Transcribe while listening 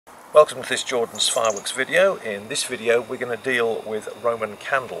Welcome to this Jordan's Fireworks video. In this video we're going to deal with Roman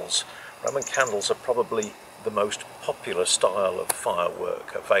candles. Roman candles are probably the most popular style of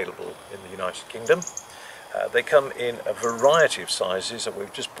firework available in the United Kingdom. They come in a variety of sizes, and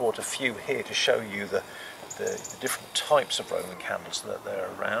we've just brought a few here to show you the different types of Roman candles that are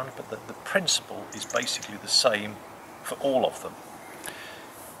around, but the principle is basically the same for all of them.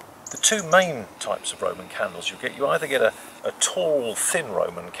 The two main types of Roman candles you either get a tall, thin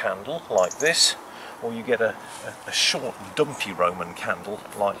Roman candle like this, or you get a short, dumpy Roman candle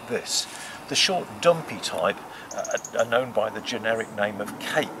like this. The short, dumpy type are known by the generic name of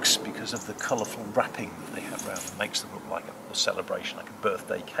cakes because of the colourful wrapping that they have around them. It makes them look like a celebration, like a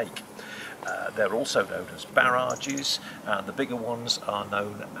birthday cake. They're also known as barrages, and the bigger ones are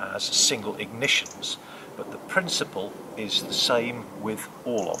known as single ignitions. But the principle is the same with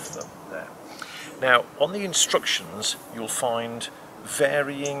all of them there. Now, on the instructions you'll find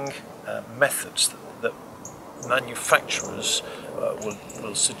varying methods that manufacturers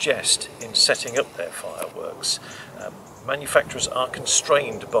will suggest in setting up their fireworks. Manufacturers are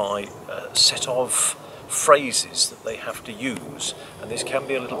constrained by a set of phrases that they have to use, and this can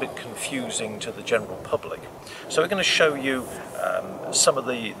be a little bit confusing to the general public. So we're going to show you some of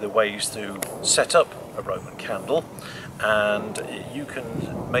the ways to set up a Roman candle, and you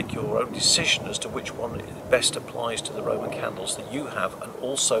can make your own decision as to which one best applies to the Roman candles that you have, and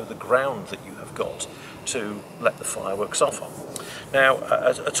also the ground that you have got to let the fireworks off on. Now,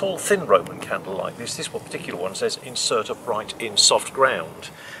 a tall, thin Roman candle like this particular one says insert upright in soft ground.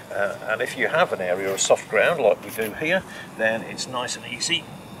 And if you have an area of soft ground like we do here, then it's nice and easy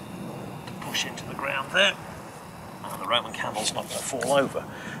to push into the ground there, and the Roman candle's not going to fall over.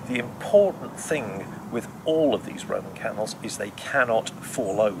 The important thing with all of these Roman candles is they cannot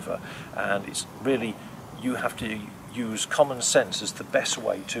fall over, and it's really, you have to use common sense as the best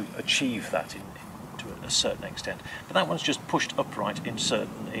way to achieve that to a certain extent. But that one's just pushed upright in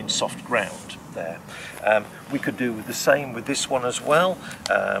soft ground there. We could do the same with this one as well.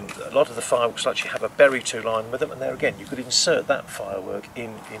 A lot of the fireworks actually have a berry tool line with them, and there again you could insert that firework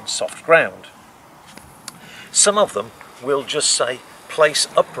in soft ground. Some of them will just say place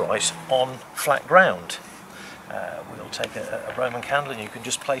upright on flat ground. We'll take a Roman candle and you can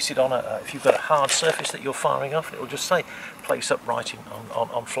just place it on if you've got a hard surface that you're firing off, it will just say place upright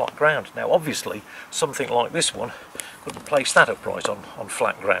on flat ground. Now obviously something like this one couldn't place that upright on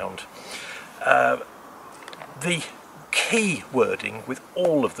flat ground. The key wording with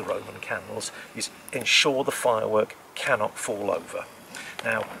all of the Roman candles is ensure the firework cannot fall over.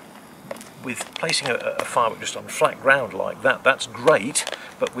 Now, with placing a firework just on flat ground like that, that's great,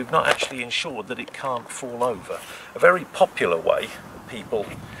 but we've not actually ensured that it can't fall over. A very popular way that people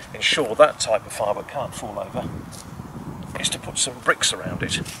ensure that type of firework can't fall over is to put some bricks around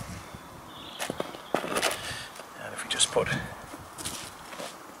it. And if we just put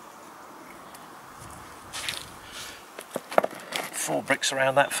four bricks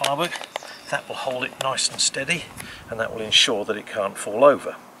around that firework, that will hold it nice and steady, and that will ensure that it can't fall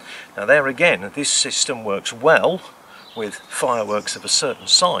over. Now there again, this system works well with fireworks of a certain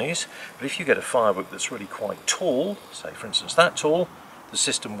size, but if you get a firework that's really quite tall, say for instance that tall, the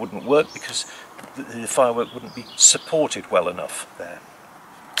system wouldn't work because the firework wouldn't be supported well enough there.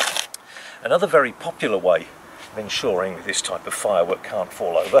 Another very popular way of ensuring this type of firework can't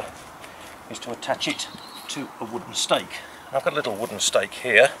fall over is to attach it to a wooden stake. I've got a little wooden stake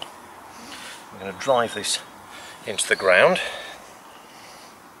here. I'm going to drive this into the ground.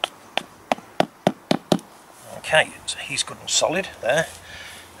 Okay, so he's good and solid there,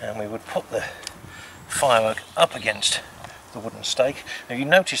 and we would put the firework up against the wooden stake. Now you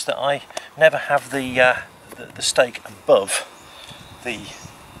notice that I never have the stake above the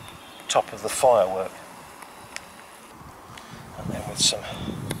top of the firework, and then with some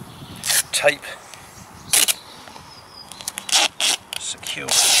tape secure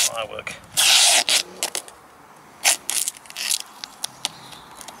the firework.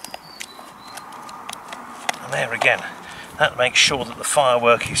 And there again, that makes sure that the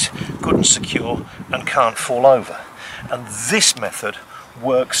firework is good and secure and can't fall over. And this method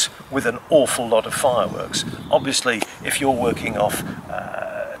works with an awful lot of fireworks. Obviously, if you're working off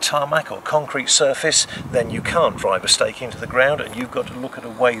tarmac or concrete surface, then you can't drive a stake into the ground, and you've got to look at a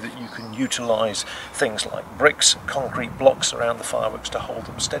way that you can utilise things like bricks and concrete blocks around the fireworks to hold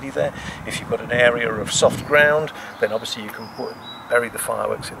them steady there. If you've got an area of soft ground, then obviously you can bury the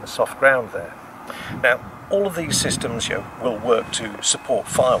fireworks in the soft ground there. Now, all of these systems will work to support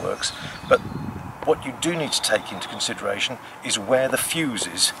fireworks, but what you do need to take into consideration is where the fuse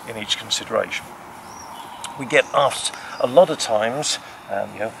is in each consideration. We get asked a lot of times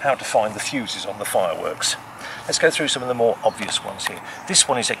how to find the fuses on the fireworks. Let's go through some of the more obvious ones here. This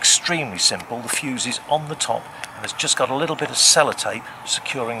one is extremely simple. The fuse is on the top and it's just got a little bit of sellotape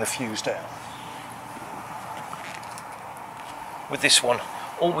securing the fuse down. With this one,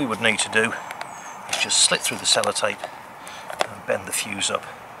 all we would need to do is just slit through the sellotape and bend the fuse up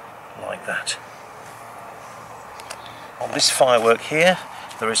like that. On this firework here,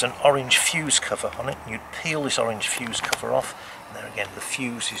 there is an orange fuse cover on it. You'd peel this orange fuse cover off, and there again the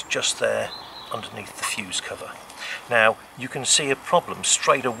fuse is just there underneath the fuse cover. Now you can see a problem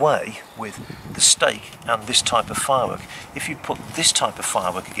straight away with the stake and this type of firework. If you'd put this type of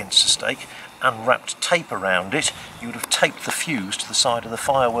firework against the stake and wrapped tape around it, you would have taped the fuse to the side of the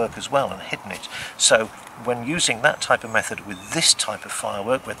firework as well and hidden it. So when using that type of method with this type of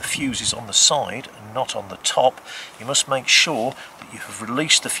firework, where the fuse is on the side and not on the top, you must make sure that you have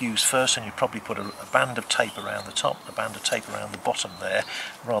released the fuse first, and you probably put a band of tape around the top, a band of tape around the bottom there,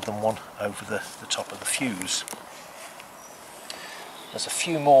 rather than one over the top of the fuse. There's a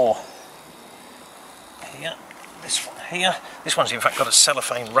few more here. This one here. This one's in fact got a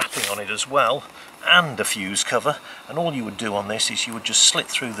cellophane wrapping on it as well, and a fuse cover, and all you would do on this is you would just slit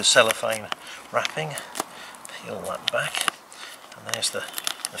through the cellophane wrapping, peel that back, and there's the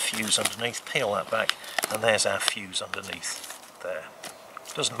fuse underneath, peel that back, and there's our fuse underneath there.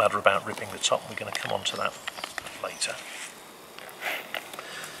 It doesn't matter about ripping the top, we're going to come on to that later.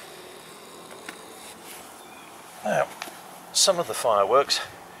 Now, some of the fireworks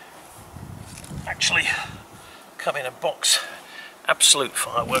actually come in a box. Absolute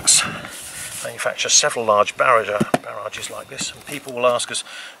Fireworks manufacture several large barrages like this, and people will ask us,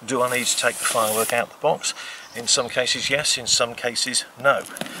 do I need to take the firework out the box? In some cases yes, in some cases no.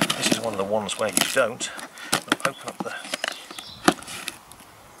 This is one of the ones where you don't. We'll open up the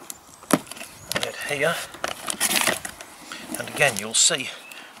lid here, and again you'll see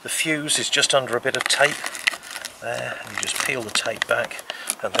the fuse is just under a bit of tape there, and you just peel the tape back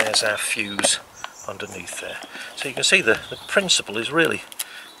and there's our fuse underneath there. So you can see the principle is really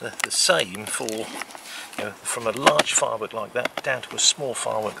the same for, from a large firework like that down to a small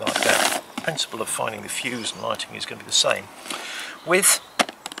firework like that. The principle of finding the fuse and lighting is going to be the same. With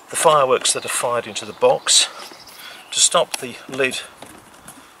the fireworks that are fired into the box, to stop the lid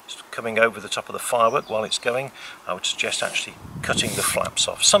coming over the top of the firework while it's going, I would suggest actually cutting the flaps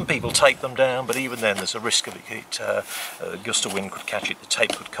off. Some people tape them down, but even then there's a risk of a gust of wind could catch it, the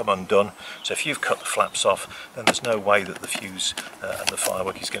tape could come undone. So if you've cut the flaps off, then there's no way that the fuse and the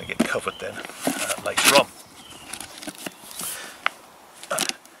firework is going to get covered then later on.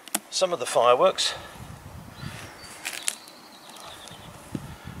 Some of the fireworks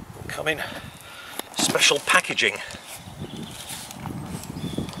will come in special packaging.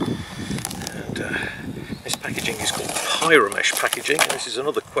 This packaging is called Pyromesh packaging, and this is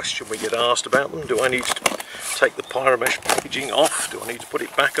another question we get asked about them. Do I need to take the Pyromesh packaging off? Do I need to put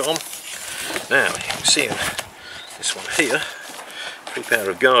it back on? Now, you can see in this one here, 3 pair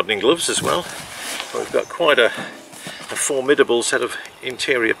of gardening gloves as well. We've got quite a formidable set of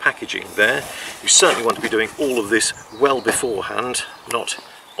interior packaging there. You certainly want to be doing all of this well beforehand, not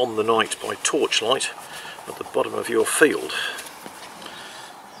on the night by torchlight at the bottom of your field.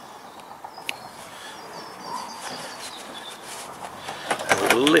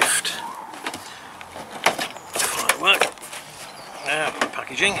 Lift the firework. Now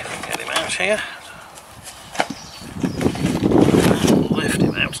packaging, get him out here. Lift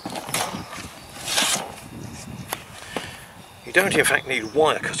him out. You don't in fact need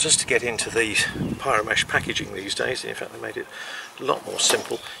wire cutters to get into these Pyromesh packaging these days. In fact they made it a lot more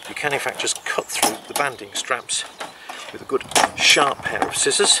simple. You can in fact just cut through the banding straps with a good sharp pair of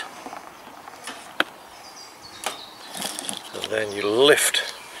scissors. Then you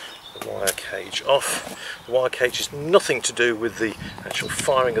lift the wire cage off. The wire cage is nothing to do with the actual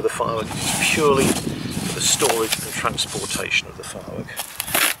firing of the firework, it's purely for the storage and transportation of the firework.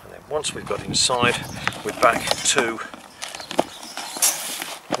 And then once we've got inside, we're back to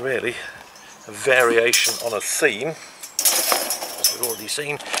really a variation on a theme. As we've already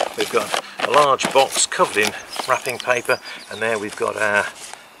seen, we've got a large box covered in wrapping paper, and there we've got our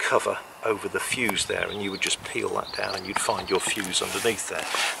cover over the fuse there, and you would just peel that down and you'd find your fuse underneath there.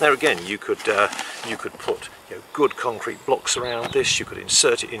 There again you could put good concrete blocks around this, you could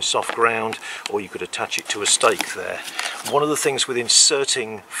insert it in soft ground, or you could attach it to a stake there. One of the things with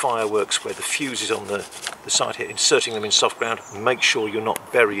inserting fireworks where the fuse is on the side here, inserting them in soft ground, make sure you're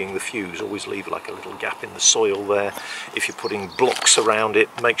not burying the fuse. Always leave like a little gap in the soil there. If you're putting blocks around it,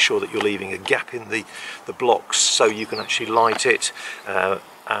 make sure that you're leaving a gap in the blocks so you can actually light it.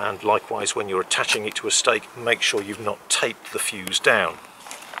 and likewise when you're attaching it to a stake, make sure you've not taped the fuse down.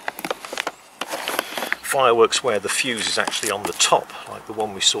 Fireworks where the fuse is actually on the top, like the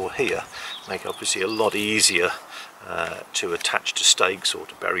one we saw here, make it obviously a lot easier to attach to stakes or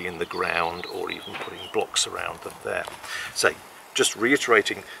to bury in the ground, or even putting blocks around them there. So just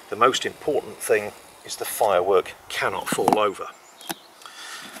reiterating, the most important thing is the firework cannot fall over.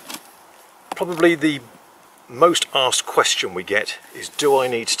 Probably the most asked question we get is, do I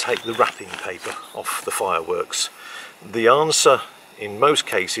need to take the wrapping paper off the fireworks? The answer in most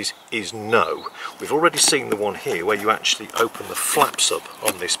cases is no. We've already seen the one here where you actually open the flaps up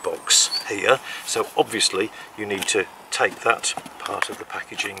on this box here, so obviously you need to take that part of the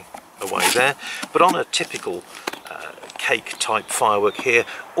packaging away there. But on a typical cake type firework here,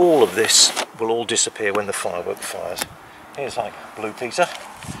 all of this will all disappear when the firework fires. Here's like Blue Peter,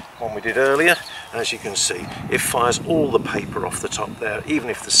 one we did earlier, and as you can see, it fires all the paper off the top there.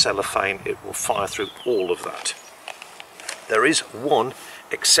 Even if the cellophane, it will fire through all of that. There is one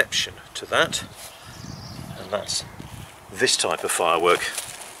exception to that, and that's this type of firework.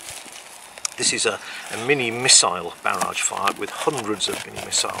 This is a mini missile barrage fire with hundreds of mini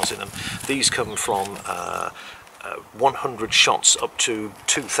missiles in them. These come from 100 shots up to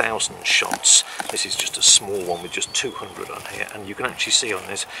 2,000 shots. This is just a small one with just 200 on here, and you can actually see on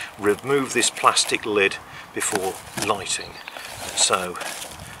this, remove this plastic lid before lighting. And so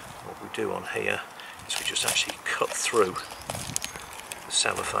what we do on here is we just actually cut through the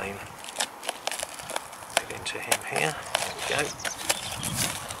cellophane, get into him here, there we go.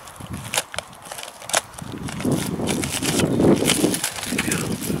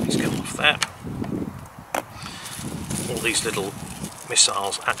 He's come off that. All these little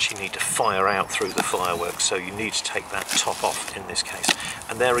missiles actually need to fire out through the fireworks, so you need to take that top off in this case.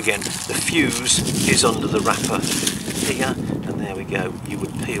 And there again, the fuse is under the wrapper here, and there we go. You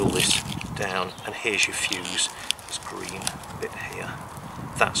would peel this down, and here's your fuse, this green bit here.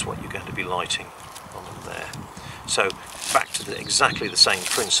 That's what you're going to be lighting on them there. So back to exactly the same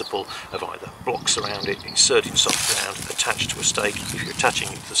principle of either blocks around it, inserting soft ground, attached to a stake. If you're attaching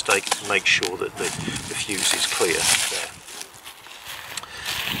it to the stake, make sure that the fuse is clear there.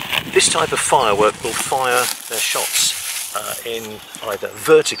 This type of firework will fire their shots in either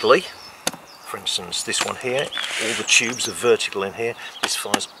vertically. For instance, this one here, all the tubes are vertical in here. This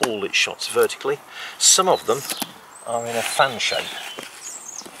fires all its shots vertically. Some of them are in a fan shape.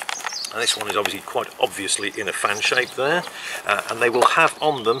 And this one is obviously quite obviously in a fan shape there. And they will have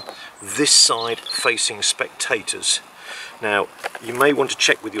on them this side facing spectators. Now, you may want to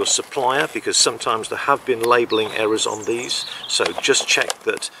check with your supplier, because sometimes there have been labelling errors on these. So just check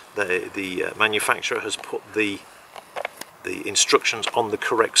that the manufacturer has put the instructions on the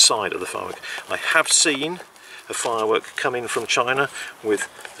correct side of the firework. I have seen a firework come in from China with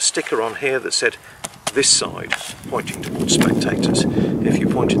a sticker on here that said this side pointing towards spectators. If you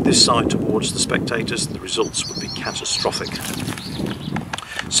pointed this side towards the spectators, the results would be catastrophic.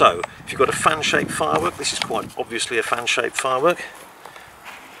 So if you've got a fan-shaped firework, this is quite obviously a fan-shaped firework.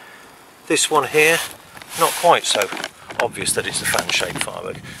 This one here, not quite so obvious that it's a fan-shaped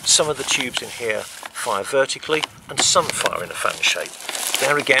firework. Some of the tubes in here fire vertically and some fire in a fan shape.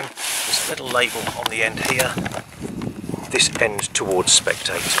 There again, there's a little label on the end here. This end towards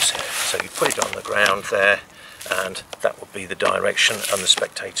spectators. So you put it on the ground there, and that would be the direction, and the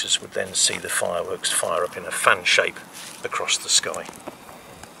spectators would then see the fireworks fire up in a fan shape across the sky.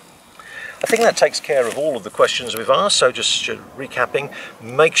 I think that takes care of all of the questions we've asked, so just recapping,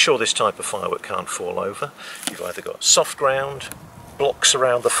 make sure this type of firework can't fall over. You've either got soft ground, blocks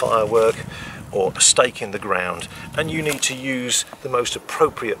around the firework, or a stake in the ground, and you need to use the most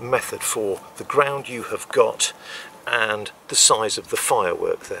appropriate method for the ground you have got and the size of the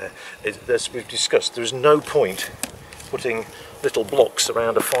firework there. As we've discussed, there's no point putting little blocks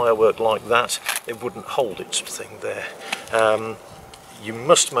around a firework like that. It wouldn't hold its thing there. You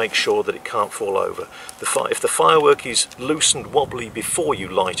must make sure that it can't fall over. If the firework is loose and wobbly before you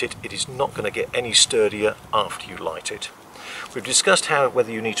light it, it is not going to get any sturdier after you light it. We've discussed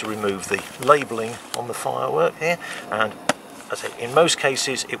whether you need to remove the labelling on the firework here, and as I say, in most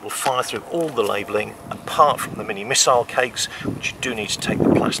cases it will fire through all the labelling apart from the mini missile cakes, which you do need to take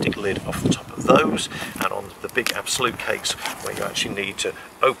the plastic lid off the top of those, and on the big absolute cakes where you actually need to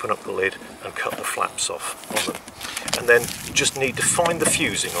open up the lid and cut the flaps off on them. And then you just need to find the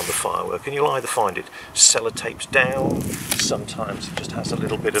fusing on the firework, and you'll either find it sellotaped down, sometimes it just has a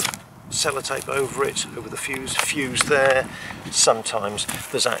little bit of sellotape over it, over the fuse there. Sometimes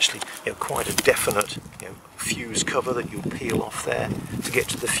there's actually quite a definite fuse cover that you'll peel off there to get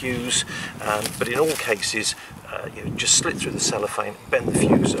to the fuse, but in all cases just slit through the cellophane, bend the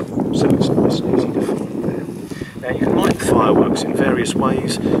fuse up so it's nice and easy to find there. Now you can light the fireworks in various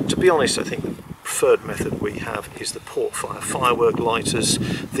ways. To be honest, I think the preferred method we have is the Portfire firework lighters.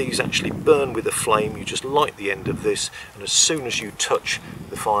 These actually burn with a flame. You just light the end of this, and as soon as you touch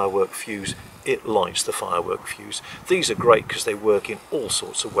the firework fuse, it lights the firework fuse. These are great because they work in all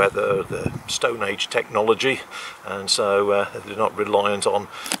sorts of weather. They're Stone Age technology, and so they're not reliant on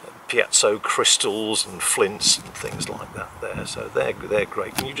piezo crystals and flints and things like that there. So they're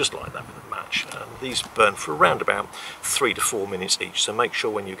great, and you just light that with a match. These burn for around about 3 to 4 minutes each, so make sure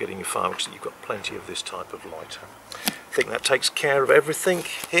when you're getting your fireworks that you've got plenty of this type of lighter. I think that takes care of everything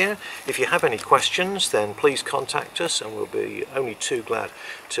here. If you have any questions, then please contact us, and we'll be only too glad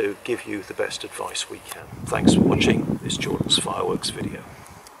to give you the best advice we can. Thanks for watching this Jordan's Fireworks video.